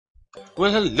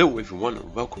Well, hello everyone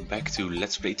and welcome back to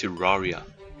Let's Play Terraria.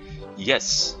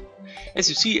 Yes, as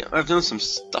you see, I've done some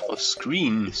stuff off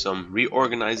screen, some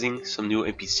reorganizing, some new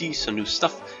NPCs, some new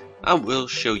stuff. I will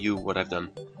show you what I've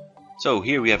done. So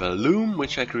here we have a loom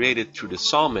which I created through the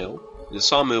sawmill. The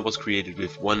sawmill was created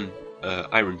with one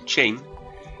iron chain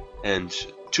and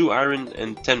 2 iron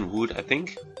and 10 wood, I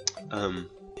think.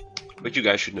 But you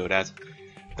guys should know that.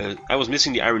 I was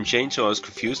missing the iron chain, so I was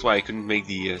confused why I couldn't make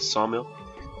the sawmill.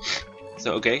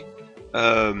 So okay,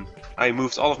 I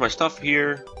moved all of my stuff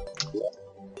here.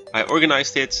 I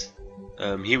organized it.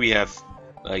 Here we have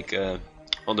like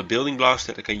all the building blocks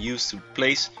that I can use to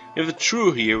place. We have a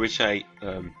true here which I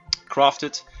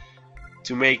crafted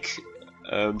to make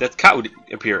that cow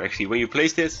appear. Actually, when you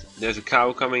place this, there's a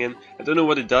cow coming in. I don't know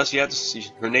what it does yet.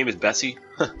 Her name is Bessie.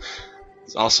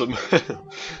 It's awesome.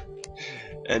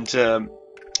 And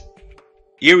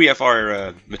here we have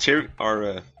our material,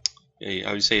 our how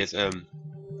do you say it?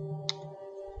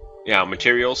 Yeah,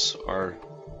 materials, our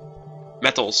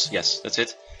metals. Yes, that's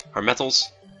it. Our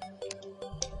metals.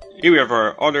 Here we have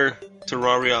our other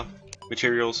Terraria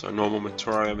materials, our normal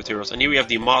Terraria materials, and here we have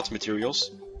the mod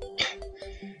materials.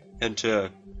 And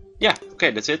yeah, okay,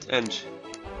 that's it. And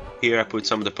here I put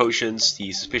some of the potions,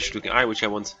 the suspicious-looking eye, which I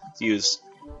want to use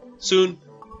soon,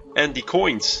 and the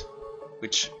coins,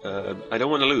 which I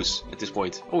don't want to lose at this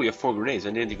point. Oh, we have 4 grenades.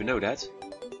 I didn't even know that.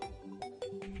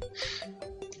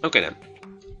 Okay then.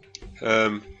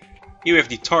 Here we have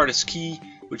the TARDIS key,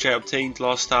 which I obtained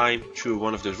last time through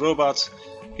one of those robots.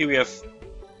 Here we have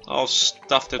all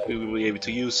stuff that we will be able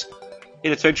to use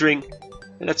in adventuring,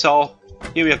 and that's all.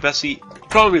 Here we have Bessie. The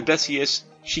problem with Bessie is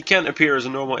she can appear as a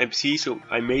normal NPC, so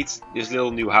I made this little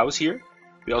new house here.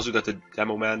 We also got the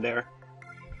demo man there.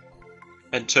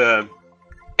 And so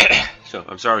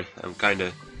I'm sorry, I'm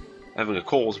kinda having a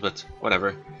cold, but whatever.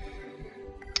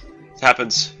 It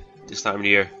happens this time of the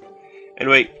year.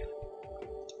 Anyway,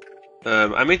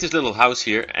 I made this little house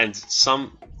here, and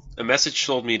a message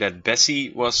told me that Bessie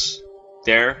was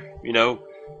there, you know,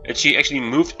 and she actually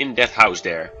moved in that house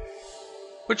there,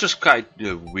 which was kind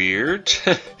of weird.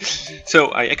 So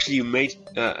I actually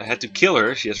had to kill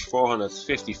her. She has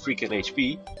 450 freaking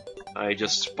HP. I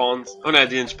just spawned. Oh no, I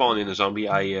didn't spawn in a zombie.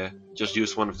 I just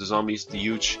used one of the zombies, the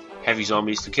huge, heavy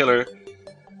zombies, to kill her.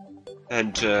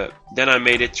 And then I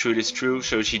made it through this true,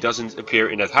 so she doesn't appear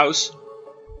in that house.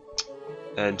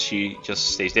 And she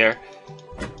just stays there.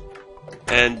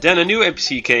 And then a new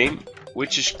NPC came,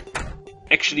 which is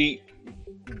actually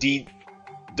the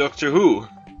Doctor Who,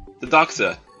 the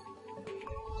Doctor.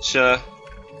 It's the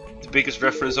biggest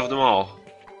reference of them all.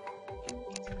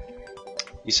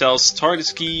 He sells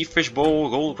TARDIS key, fishbowl,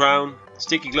 gold crown,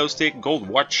 sticky glow stick, gold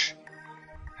watch,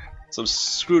 some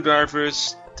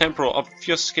screwdrivers, temporal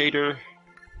obfuscator,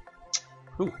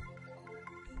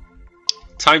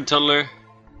 time tunneler,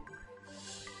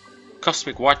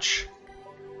 cosmic watch,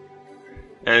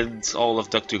 and all of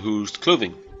Doctor Who's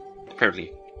clothing,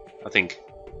 apparently, I think.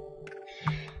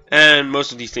 And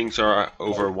most of these things are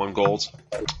over 1 gold.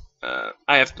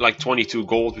 I have like 22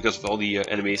 gold because of all the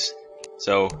enemies,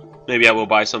 so maybe I will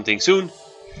buy something soon.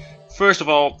 First of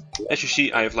all, as you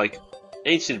see, I have like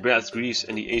Ancient Brad's Greaves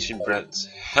and the Ancient Brad's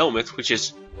Helmet, which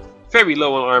is very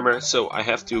low on armor, so I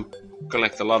have to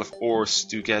collect a lot of ores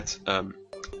to get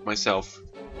myself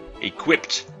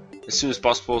equipped as soon as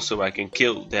possible, so I can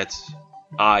kill that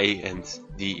eye and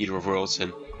the Eater of Worlds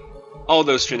and all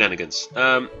those shenanigans.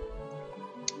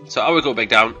 So I will go back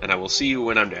down and I will see you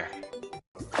when I'm there.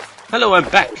 Hello, I'm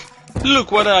back.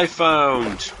 Look what I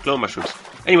found. Glow mushrooms.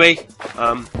 Anyway,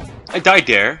 I died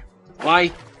there.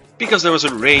 Why? Because there was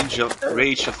a rage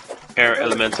of air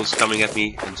elementals coming at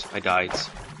me, and I died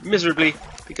miserably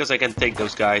because I can take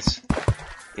those guys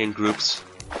in groups.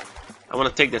 I want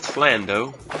to take that Flan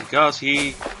though, because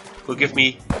he will give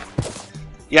me.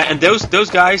 Yeah, and those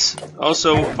guys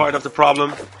also part of the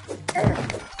problem.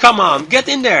 Come on, get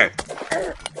in there!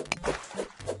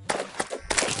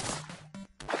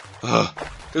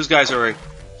 Those guys are a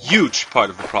huge part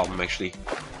of the problem, actually.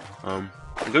 I'm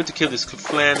going to kill this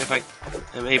Flan if I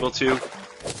am able to.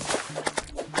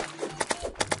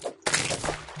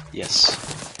 Yes.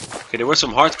 Okay, there were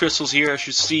some heart crystals here, as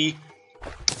you see.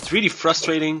 It's really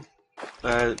frustrating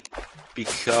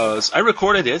because I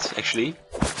recorded it, actually,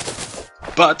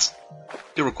 but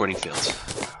the recording failed.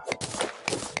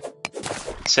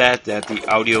 It's sad that the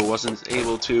audio wasn't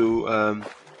able to,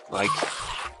 like,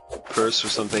 curse or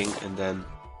something, and then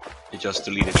it just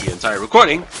deleted the entire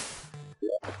recording,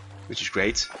 which is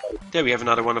great. There we have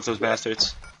another one of those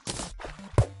bastards.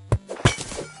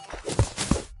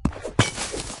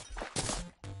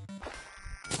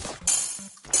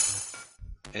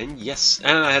 And yes,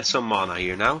 and I had some mana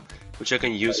here now, which I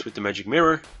can use with the magic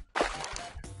mirror.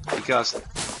 Because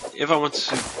if I want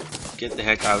to get the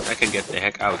heck out, I can get the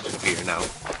heck out of here now.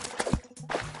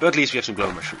 But at least we have some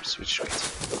glow mushrooms, which is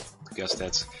great. Because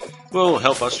that will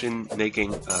help us in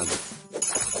making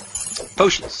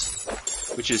potions.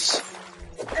 Which is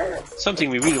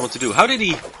something we really want to do. How did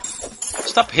he...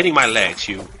 Stop hitting my legs,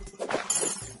 you.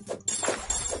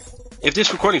 If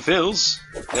this recording fails,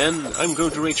 then I'm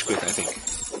going to rage quit, I think.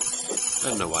 I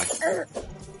don't know why.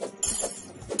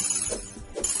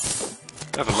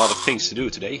 I have a lot of things to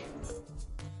do today.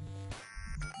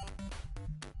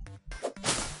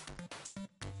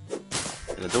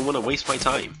 And I don't want to waste my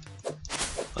time.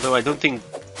 Although I don't think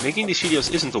making these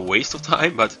videos isn't a waste of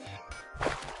time, but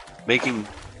making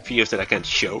videos that I can't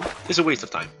show is a waste of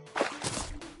time.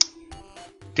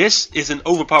 This is an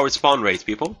overpowered spawn rate,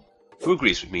 people. Who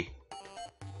agrees with me?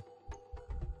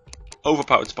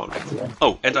 Overpowered spawn rate.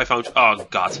 Oh, and I found... Oh,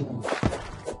 God.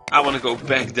 I want to go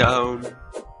back down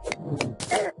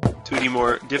to the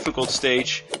more difficult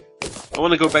stage. I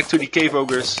want to go back to the cave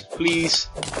ogres, please.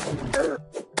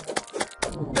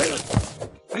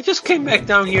 I just came back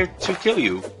down here to kill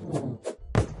you.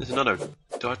 There's another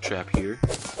dart trap here.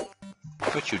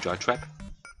 Got you, dart trap.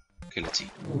 Okay, let's see.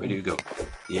 Where do you go?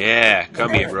 Yeah,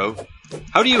 come here, bro.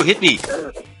 How do you hit me?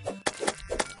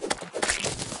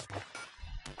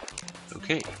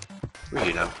 Okay, where are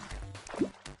you now?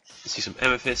 I see some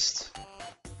amethyst.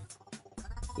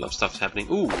 A lot of stuff's happening.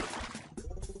 Ooh!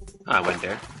 I went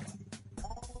there.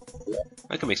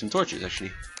 I can make some torches,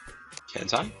 actually.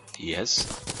 Can't I? Yes.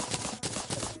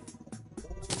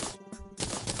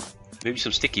 Maybe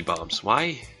some sticky bombs.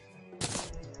 Why?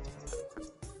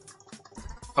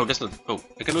 Oh, that's not... Oh,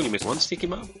 I can only make one sticky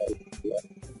bomb?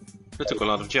 That took a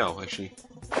lot of gel, actually.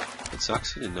 That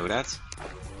sucks, I didn't know that.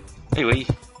 Anyway.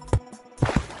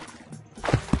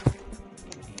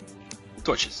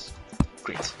 Torches.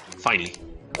 Great. Finally.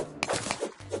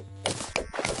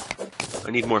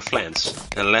 I need more flans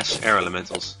and less air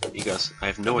elementals, because I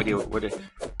have no idea where they...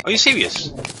 Are you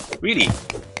serious? Really?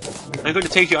 I'm going to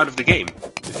take you out of the game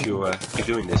if you keep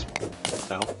doing this,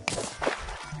 pal.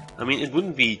 I mean, it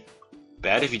wouldn't be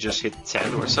bad if he just hit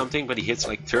 10 or something, but he hits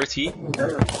like 30.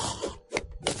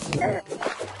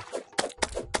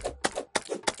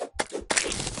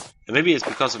 And maybe it's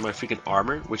because of my freaking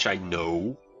armor, which I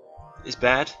know is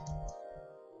bad.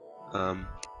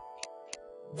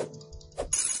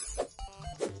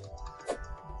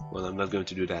 Well, I'm not going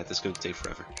to do that. That's going to take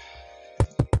forever.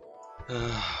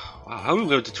 Wow, how are we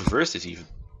going to traverse this even?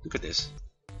 Look at this.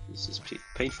 This is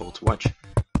painful to watch.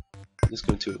 I'm just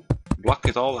going to block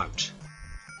it all out.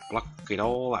 Block it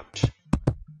all out.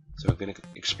 So I'm going to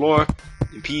explore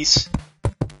in peace.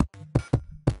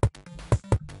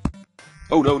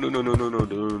 Oh no no no no no no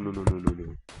no no no no no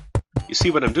no! You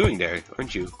see what I'm doing there,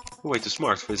 aren't you? You're way too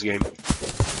smart for this game.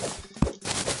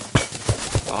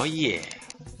 Oh yeah.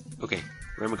 Okay,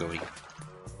 where am I going?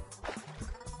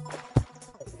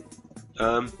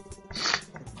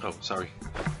 Oh, sorry.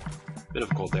 Bit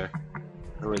of a cold there.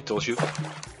 I already told you.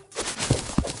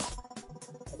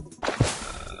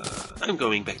 I'm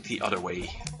going back the other way.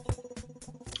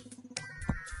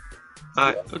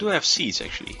 Do I have seeds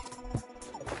actually?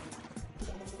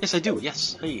 Yes, I do.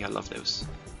 Yes. Hey, I love those.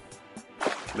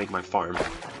 To make my farm.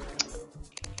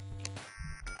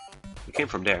 I came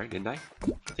from there, didn't I?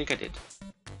 I think I did.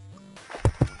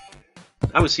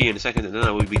 I will see you in a second, and then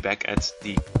I will be back at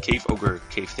the cave ogre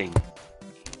cave thing.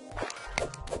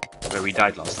 Where we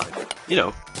died last time. You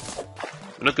know.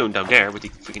 I'm not going down there with the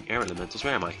freaking air elementals.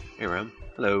 Where am I? Here I am.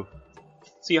 Hello.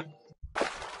 See ya.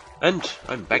 And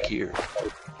I'm back here.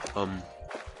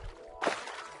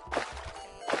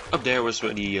 Up there was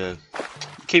where the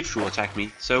cave shrew attacked me,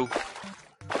 so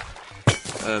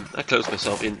I closed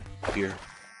myself in here.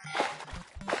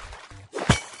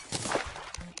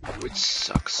 Which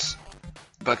sucks.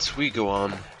 But we go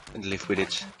on and live with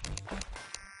it.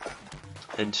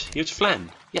 And here's flan.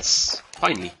 Yes,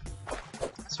 finally.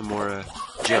 Some more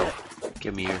gel.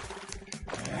 Get me here.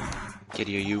 Get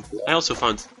here, you. I also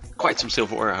found quite some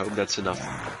silver ore. I hope that's enough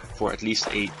for at least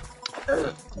a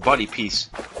body piece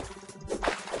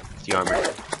of the armor.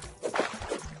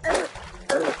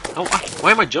 Oh,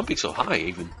 why am I jumping so high,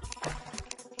 even?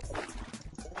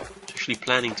 Actually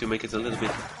planning to make it a little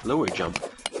bit lower jump.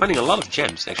 Finding a lot of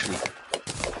gems, actually.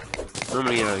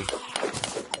 Normally I'm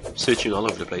searching all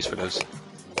over the place for those.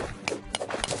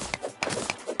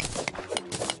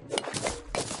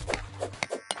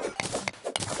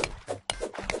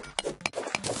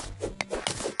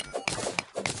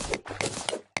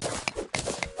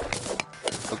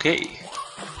 Okay,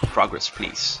 progress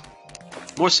please.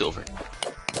 More silver.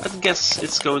 I guess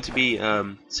it's going to be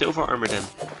silver armor then.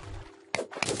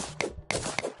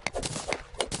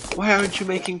 Why aren't you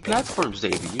making platforms,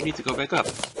 Davy? You need to go back up.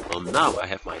 Well, now I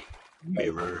have my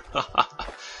mirror.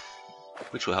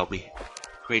 Which will help me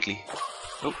greatly.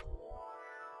 Oh.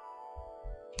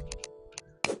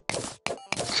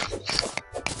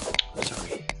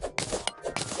 Sorry.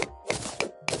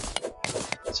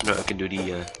 So now I can do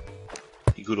the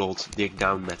good old dig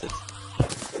down method.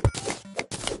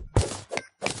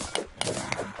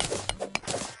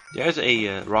 There's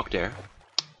a rock there.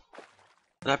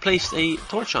 And I placed a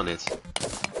torch on it.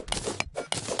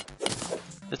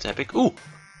 That's epic. Ooh!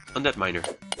 On that miner.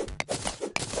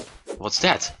 What's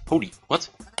that? Holy, what?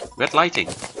 Red lighting.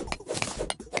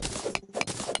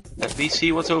 Let me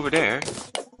see what's over there.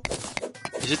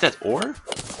 Is it that ore?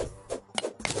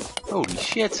 Holy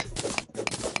shit.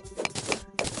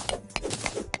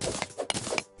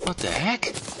 What the heck?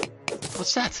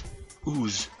 What's that?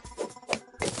 Ooze.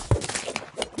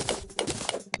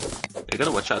 I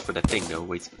gotta watch out for that thing though.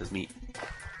 Wait, let me...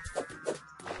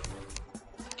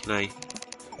 Can I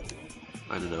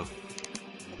don't know.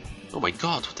 Oh my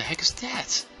god, what the heck is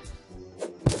that?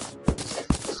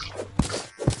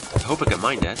 I hope I can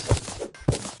mine that.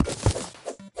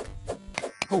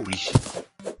 Holy sh...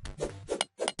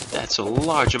 That's a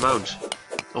large amount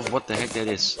of what the heck that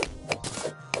is.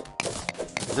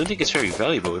 I don't think it's very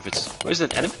valuable if it's... Where's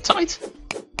that adamantite?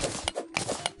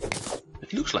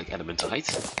 It looks like adamantite.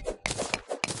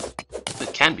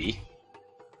 It can be.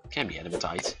 It can be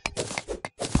adamantite.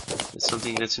 It's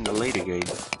something that's in the later game.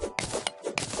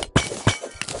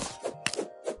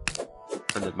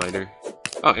 And that miner.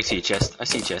 Oh, I see a chest. I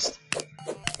see a chest.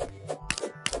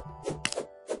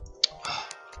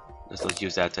 Let's not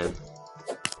use that then.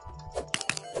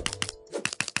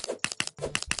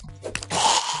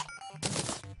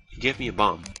 Give me a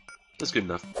bomb. That's good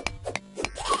enough.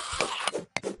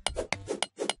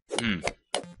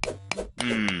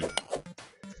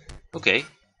 Okay.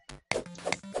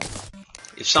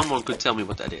 If someone could tell me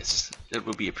what that is, that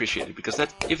would be appreciated. Because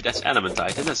that, if that's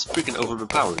adamantite, then that's freaking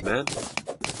overpowered, man.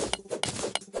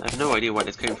 I have no idea where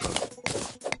that came from.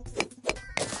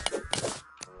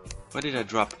 Why did I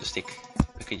drop the stick?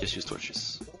 I can just use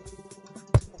torches.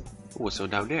 Oh, what's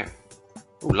down there?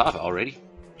 Oh, lava already.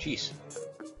 Jeez.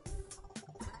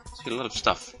 See a lot of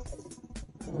stuff.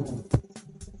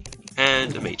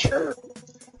 And a mage.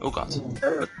 Oh god.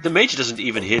 But the mage doesn't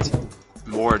even hit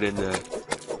more than the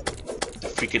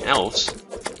freaking elves.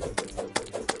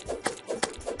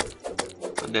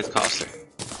 Undead caster.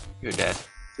 You're dead.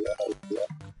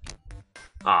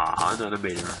 Ah, another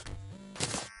miner.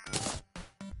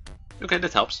 Okay,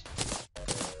 that helps.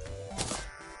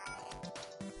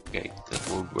 Okay, that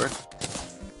won't work.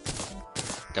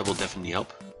 That will definitely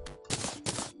help.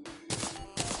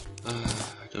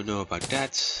 I don't know about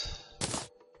that.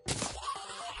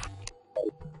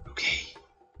 Okay.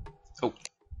 Oh.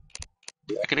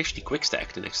 I can actually quick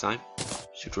stack the next time.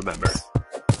 Should remember.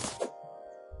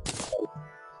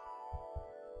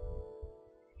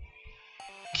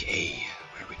 Okay,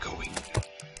 where are we going?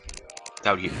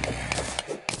 Down here.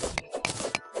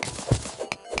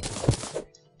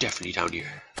 Definitely down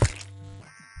here.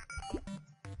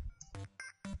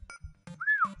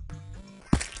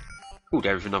 Ooh,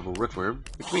 there's another rootworm,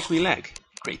 which makes me lag.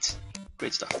 Great.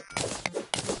 Great stuff.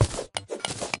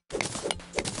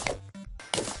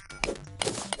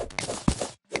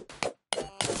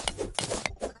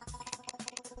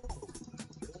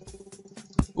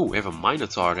 Ooh, we have a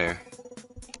minotaur there.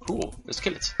 Cool, let's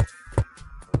kill it.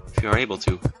 If you are able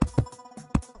to.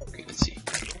 Okay, let's see.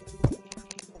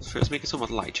 Let's first make it somewhat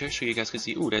lighter so you guys can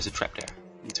see. Ooh, there's a trap there.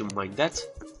 Need to mine that.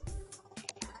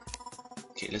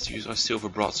 Okay, let's use our silver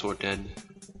broadsword then.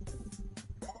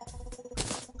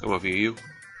 Come over here, you.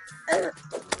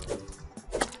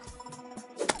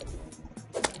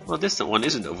 Well, this one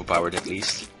isn't overpowered at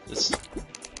least. Let's...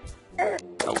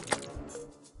 Oh.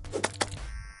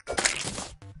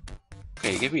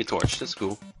 Okay, give me a torch, that's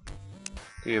cool.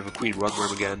 Here you have a queen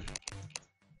rockworm again.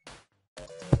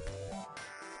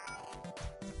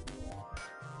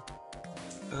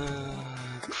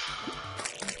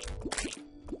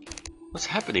 What's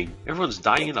happening? Everyone's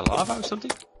dying in the lava or something?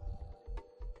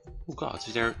 Oh god,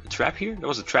 is there a trap here? There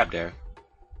was a trap there.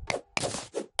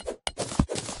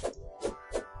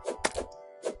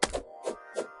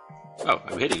 Oh,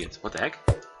 I'm hitting it. What the heck?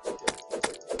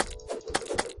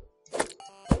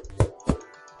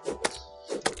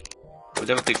 But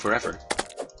that will take forever.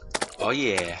 Oh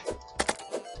yeah.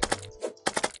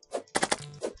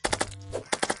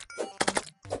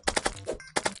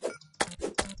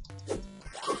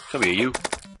 Come here, you.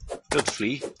 Don't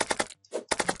flee.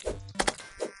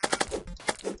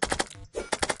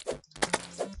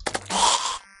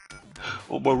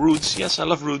 Oh, more runes. Yes, I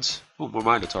love runes. Oh, more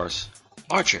minotaurs.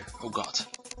 Archer. Oh god.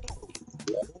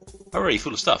 Already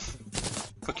full of stuff.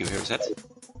 Fuck you, here's that.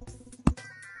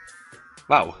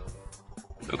 Wow.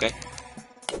 Okay.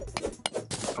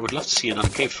 I would love to see another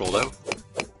cave troll though.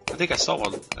 I think I saw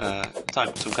one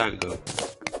some time ago.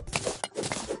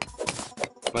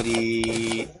 But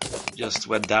he just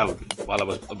went down while I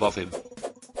was above him.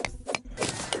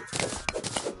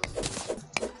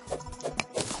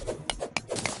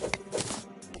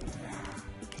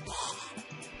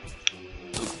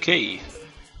 Okay.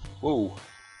 Whoa.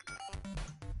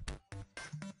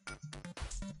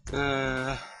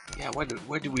 Yeah,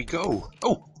 where did we go?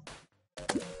 Oh!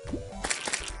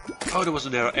 Oh, there was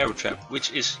an arrow trap,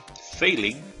 which is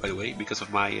failing, by the way, because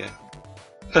of my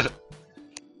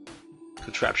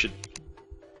contraption.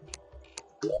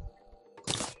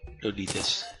 Don't need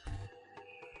this.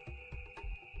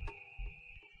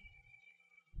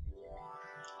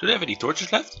 Do they have any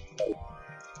torches left?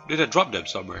 Did I drop them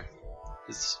somewhere?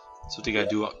 It's something I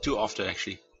do too often,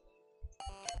 actually.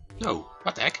 No,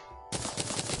 what the heck?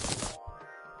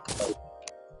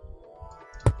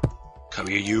 Come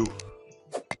here, you.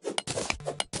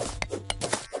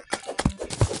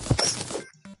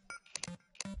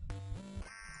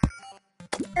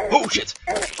 Oh shit!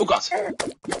 Oh god!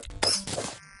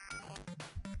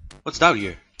 What's down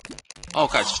here? All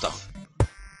kinds of stuff.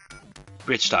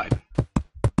 Bridge time.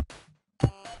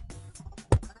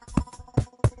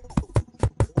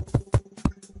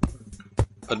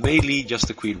 But mainly just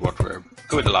the queen waterworm.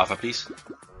 Go in the lava, please.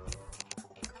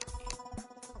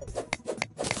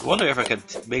 I wonder if I can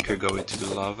make her go into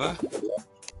the lava.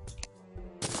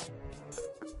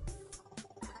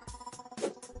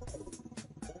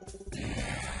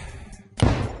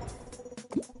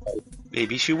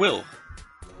 Maybe she will.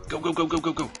 Go, go, go, go,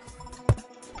 go, go.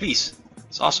 Please.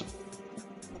 It's awesome.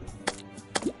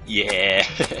 Yeah.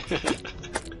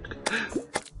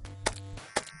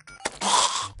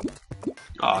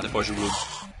 Ah, the poison room.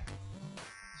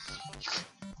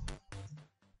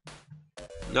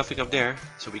 Nothing up there,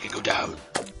 so we can go down.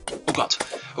 Oh god.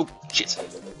 Oh shit.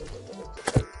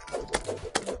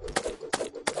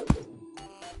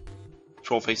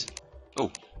 Troll face. Oh.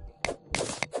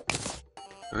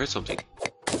 I heard something.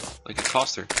 Like a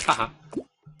cluster. Haha.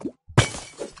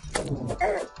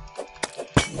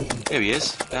 There he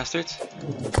is, bastard.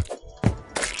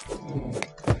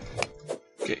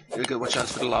 Okay, you're good. Watch out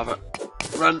for the lava.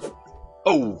 Run.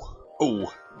 Oh.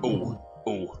 Oh. Oh.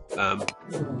 Oh.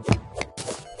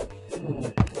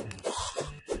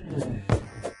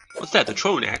 What's that? The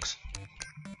throwing axe?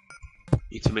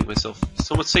 Need to make myself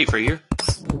somewhat safer here.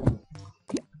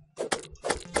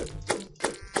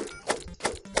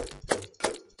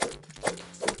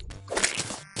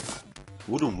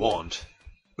 Wooden wand.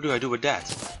 What do I do with that?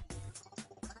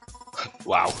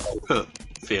 Wow.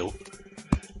 Fail.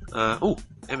 Oh,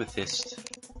 amethyst.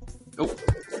 Oh.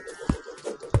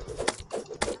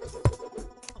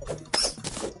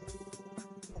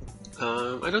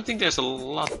 I don't think there's a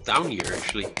lot down here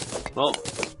actually. Well,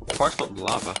 apart from the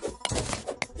lava.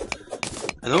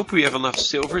 I hope we have enough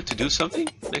silver to do something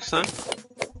next time.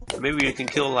 Maybe we can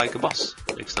kill like a boss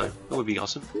next time. That would be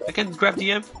awesome. I can't grab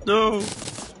the amp. No.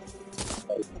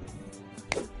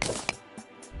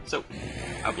 So,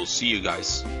 I will see you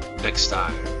guys next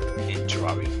time in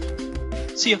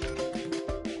Terraria. See ya!